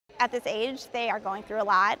at this age, they are going through a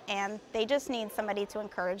lot, and they just need somebody to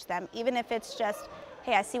encourage them, even if it's just,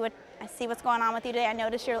 hey, I see what's going on with you today. I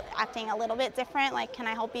notice you're acting a little bit different. Like, can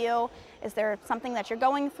I help you? Is there something that you're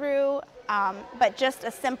going through? But just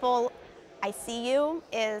a simple, I see you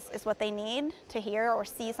is what they need to hear or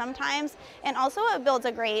see sometimes. And also it builds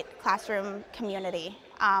a great classroom community.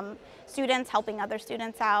 Students helping other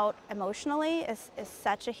students out emotionally is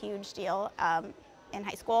such a huge deal in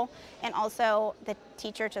high school. And also the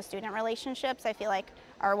teacher to student relationships, I feel like,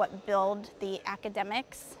 are what build the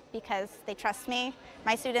academics, because they trust me.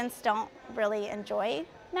 My students don't really enjoy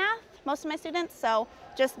math, most of my students, so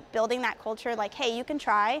just building that culture, like, hey, you can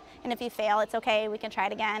try, and if you fail, it's okay, we can try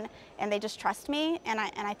it again, and they just trust me, and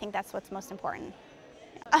I think that's what's most important.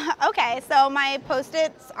 Okay, so my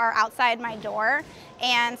Post-its are outside my door,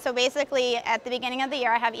 and so basically at the beginning of the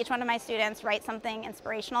year I have each one of my students write something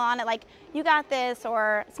inspirational on it, like, you got this,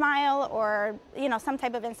 or smile, or some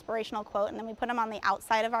type of inspirational quote, and then we put them on the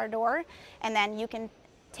outside of our door, and then you can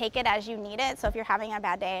take it as you need it. So if you're having a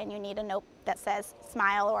bad day and you need a note that says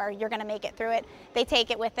smile or you're going to make it through it, they take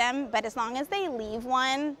it with them, but as long as they leave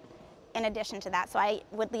one in addition to that. So I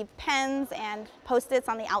would leave pens and Post-its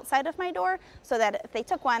on the outside of my door so that if they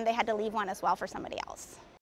took one, they had to leave one as well for somebody else.